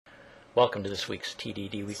Welcome to this week's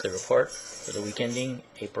TDD Weekly Report for the week ending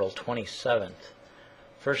April 27th.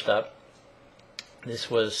 First up,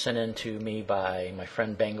 this was sent in to me by my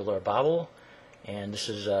friend Bangalore Babel, and this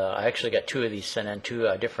is I actually got two of these sent in, two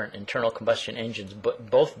different internal combustion engines, but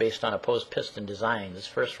both based on opposed piston design. This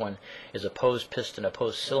first one is opposed piston,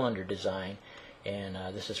 opposed cylinder design, and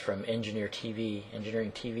this is from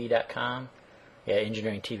engineeringtv.com. Yeah,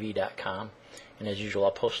 engineeringtv.com. And as usual,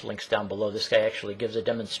 I'll post links down below. This guy actually gives a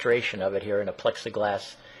demonstration of it here in a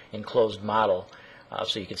plexiglass enclosed model,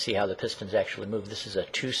 so you can see how the pistons actually move. This is a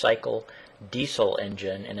 2-cycle diesel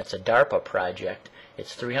engine, and it's a DARPA project.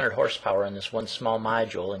 It's 300 horsepower in this one small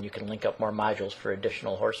module, and you can link up more modules for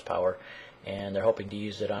additional horsepower. And they're hoping to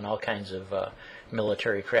use it on all kinds of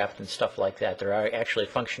military craft and stuff like that. There are actually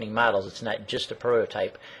functioning models. It's not just a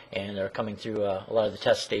prototype, and they're coming through a lot of the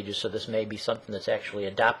test stages, so this may be something that's actually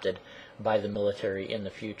adopted by the military in the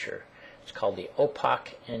future. It's called the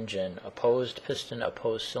opoc engine, opposed piston,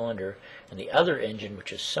 opposed cylinder. And the other engine,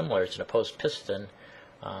 which is similar, it's an opposed piston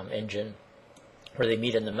engine where they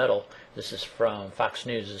meet in the middle. This is from Fox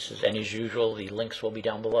News. And as usual, the links will be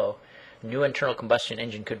down below. New internal combustion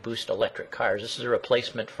engine could boost electric cars. This is a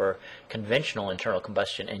replacement for conventional internal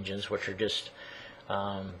combustion engines, which are just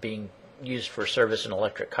being used for service in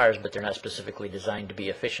electric cars, but they're not specifically designed to be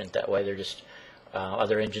efficient that way. They're just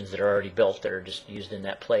other engines that are already built that are just used in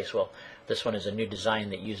that place. Well, this one is a new design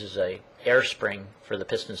that uses a air spring for the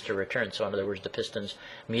pistons to return. So in other words, the pistons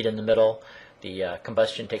meet in the middle, the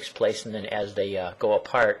combustion takes place, and then as they go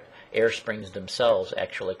apart, air springs themselves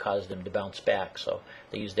actually cause them to bounce back. So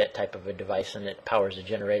they use that type of a device, and it powers a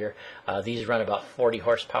generator. These run about 40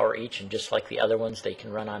 horsepower each, and just like the other ones, they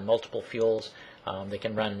can run on multiple fuels. They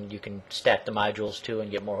can run, you can stack the modules too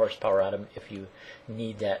and get more horsepower out of them if you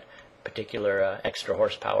need that particular extra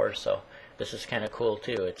horsepower. So this is kind of cool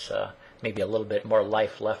too. It's maybe a little bit more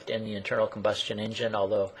life left in the internal combustion engine,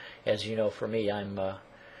 although as you know, for me, I'm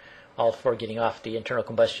all for getting off the internal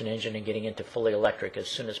combustion engine and getting into fully electric as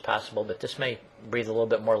soon as possible, but this may breathe a little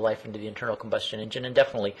bit more life into the internal combustion engine, and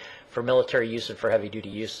definitely for military use and for heavy duty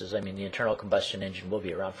uses. I mean, the internal combustion engine will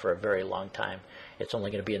be around for a very long time. It's only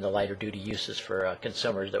going to be in the lighter duty uses for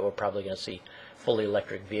consumers that we're probably going to see fully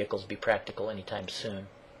electric vehicles be practical anytime soon.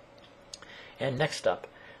 And next up,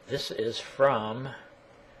 this is from,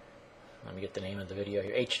 let me get the name of the video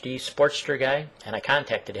here, HDSportsterguy, and I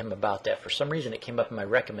contacted him about that. For some reason it came up in my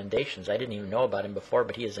recommendations. I didn't even know about him before,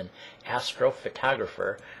 but he is an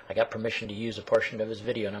astrophotographer. I got permission to use a portion of his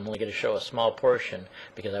video, and I'm only going to show a small portion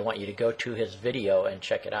because I want you to go to his video and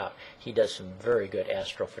check it out. He does some very good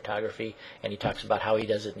astrophotography, and he talks about how he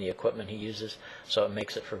does it and the equipment he uses, so it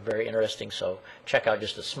makes it for very interesting. So check out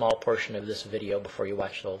just a small portion of this video before you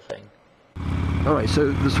watch the whole thing. Alright,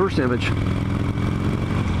 so this first image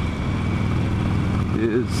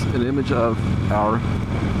is an image of our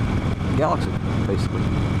galaxy, basically.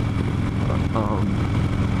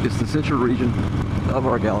 It's the central region of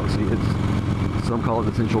our galaxy. Some call it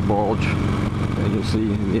the central bulge, and you'll see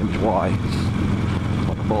in the image why it's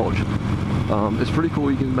like a bulge. It's pretty cool.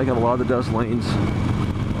 You can make out a lot of the dust lanes.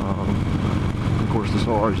 Of course, the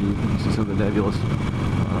stars, you can see some of the nebulas.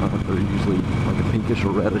 They're usually like a pinkish or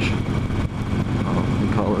reddish in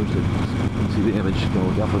colors. You can see the image, go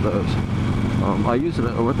look out for those. I use an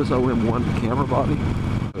Olympus OM1 camera body.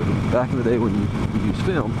 Back in the day when you used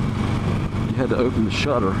film, you had to open the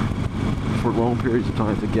shutter for long periods of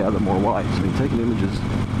time to gather more light. So I mean, taking images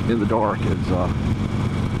in the dark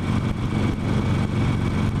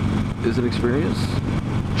is an experience,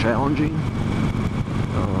 challenging,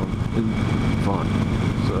 and fun.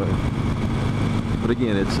 So, but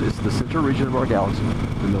again, it's the central region of our galaxy,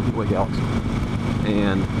 the Milky Way galaxy,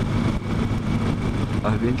 and I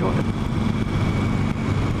hope you enjoy it.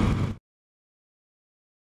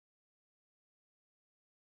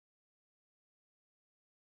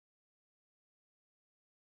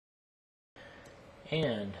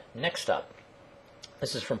 And next up,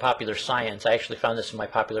 this is from Popular Science. I actually found this in my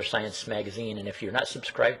Popular Science magazine, and if you're not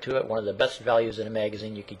subscribed to it, one of the best values in a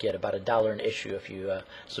magazine, you could get about $1 an issue if you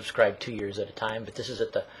subscribe 2 years at a time. But this is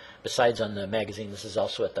at the, besides on the magazine, this is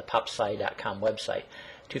also at the popsci.com website.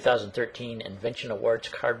 2013 Invention Awards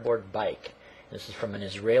Cardboard Bike. This is from an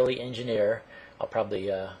Israeli engineer. I'll probably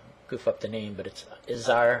goof up the name, but it's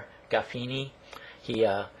Izar Gafini. He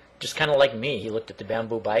just kind of like me, he looked at the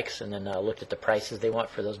bamboo bikes and then looked at the prices they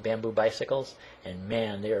want for those bamboo bicycles, and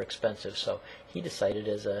man, they are expensive. So he decided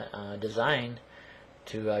as a design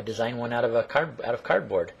to design one out of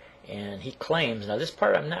cardboard. And he claims, now this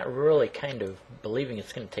part I'm not really kind of believing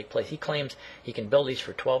it's going to take place. He claims he can build these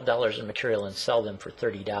for $12 in material and sell them for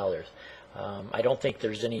 $30. I don't think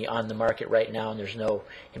there's any on the market right now, and there's no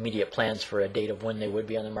immediate plans for a date of when they would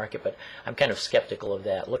be on the market, but I'm kind of skeptical of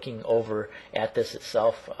that. Looking over at this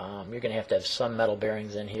itself, you're going to have some metal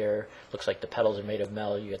bearings in here. Looks like the pedals are made of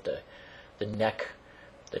metal. You got the neck,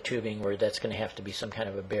 the tubing, where that's going to have to be some kind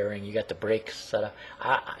of a bearing. You got the brakes set up.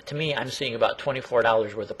 To me, I'm seeing about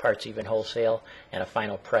 $24 worth of parts, even wholesale, and a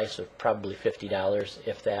final price of probably $50,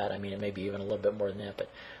 if that. I mean, it may be even a little bit more than that, but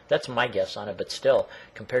that's my guess on it. But still,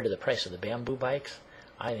 compared to the price of the Bamboo bikes,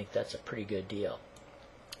 I think that's a pretty good deal.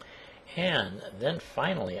 And then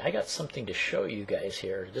finally, I got something to show you guys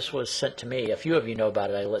here. This was sent to me. A few of you know about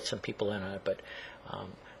it. I let some people in on it, but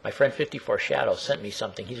my friend 54 Shadow sent me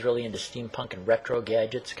something. He's really into steampunk and retro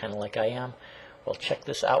gadgets, kind of like I am. Well, check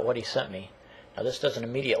this out, what he sent me. Now, this doesn't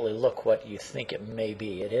immediately look what you think it may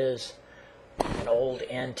be. It is an old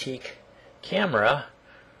antique camera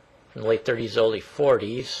from the late 30s, early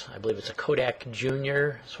 40s. I believe it's a Kodak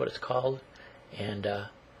Junior, that's what it's called. And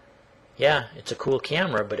yeah, it's a cool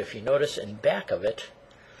camera, but if you notice in back of it,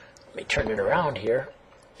 let me turn it around here,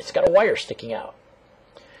 it's got a wire sticking out.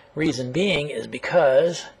 Reason being is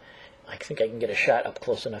because, I think I can get a shot up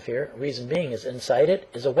close enough here. Reason being is inside it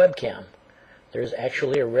is a webcam. There's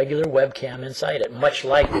actually a regular webcam inside it, much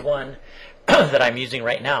like the one that I'm using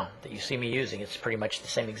right now, that you see me using. It's pretty much the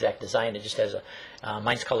same exact design. It just has a,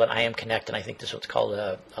 mine's called an IM Connect, and I think this one's called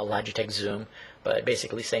a Logitech Zoom, but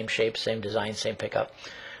basically same shape, same design, same pickup.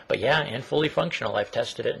 But yeah, and fully functional. I've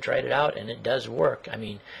tested it and tried it out, and it does work. I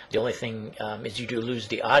mean, the only thing is you do lose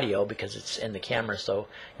the audio because it's in the camera, so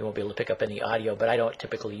you won't be able to pick up any audio. But I don't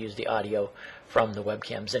typically use the audio from the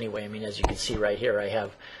webcams anyway. I mean, as you can see right here, I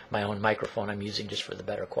have my own microphone I'm using just for the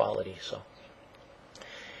better quality. So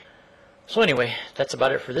anyway, that's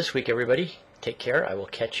about it for this week, everybody. Take care. I will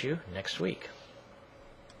catch you next week.